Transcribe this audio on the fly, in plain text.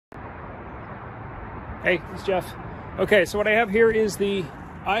Hey, it's Jeff. Okay, so what I have here is the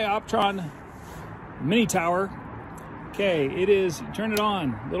iOptron MiniTower. Okay, it is, turn it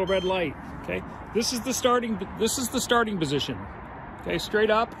on, little red light. Okay, this is the starting position. Okay, straight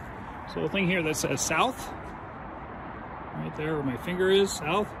up. So the thing here that says south, right there where my finger is,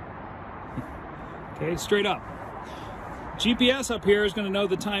 south. Okay, straight up. GPS up here is going to know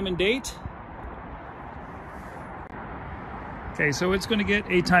the time and date. Okay, so it's going to get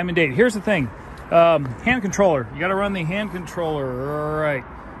a time and date. Here's the thing. Hand controller. You got to run the hand controller. All right.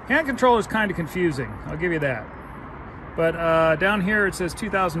 Hand controller is kind of confusing. I'll give you that. But down here it says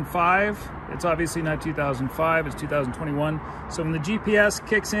 2005. It's obviously not 2005. It's 2021. So when the GPS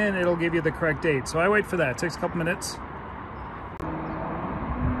kicks in, it'll give you the correct date. So I wait for that. It takes a couple minutes.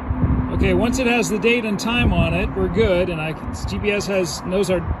 Okay, once it has the date and time on it, we're good. And GPS knows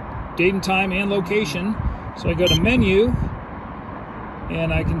our date and time and location. So I go to menu.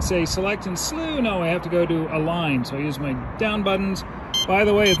 And I can say select and slew. No, I have to go to align. So I use my down buttons. By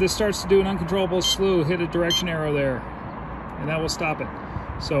the way, if this starts to do an uncontrollable slew, hit a direction arrow there. And that will stop it.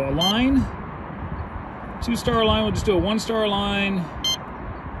 So align. 2-star align, we'll just do a 1-star align.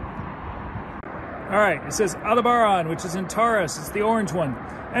 All right, it says Aldebaran, which is in Taurus. It's the orange one.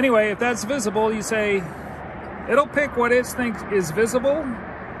 Anyway, if that's visible, you say, it'll pick what it thinks is visible.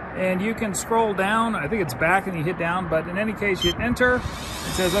 And you can scroll down. I think it's back and you hit down, but in any case, you hit enter.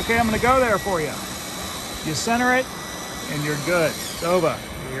 It says, okay, I'm gonna go there for you. You center it and you're good. It's over,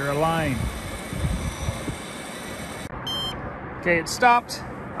 you're aligned. Okay, it stopped.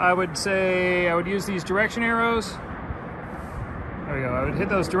 I would say, I would use these direction arrows. There we go, I would hit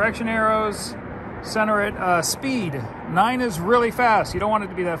those direction arrows, center it. Speed, 9 is really fast. You don't want it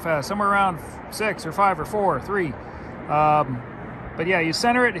to be that fast. Somewhere around 6 or 5 or 4 or 3. But yeah, you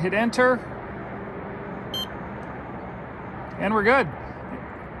center it, hit enter, and we're good.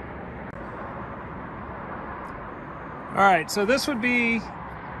 All right, so this would be,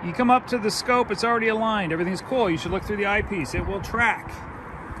 you come up to the scope, it's already aligned, everything's cool. You should look through the eyepiece, it will track,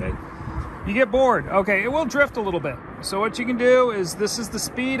 okay? You get bored, okay, it will drift a little bit. So what you can do is, this is the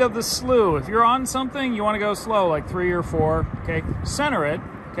speed of the slew. If you're on something, you wanna go slow, like 3 or 4, okay? Center it,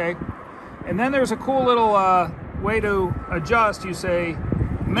 okay? And then there's a cool little, way to adjust. You say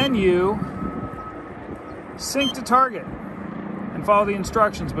menu, sync to target, and follow the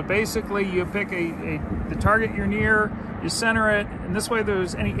instructions. But basically you pick the target you're near, you center it, and this way if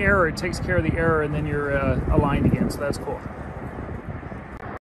there's any error, it takes care of the error, and then you're aligned again. So that's cool.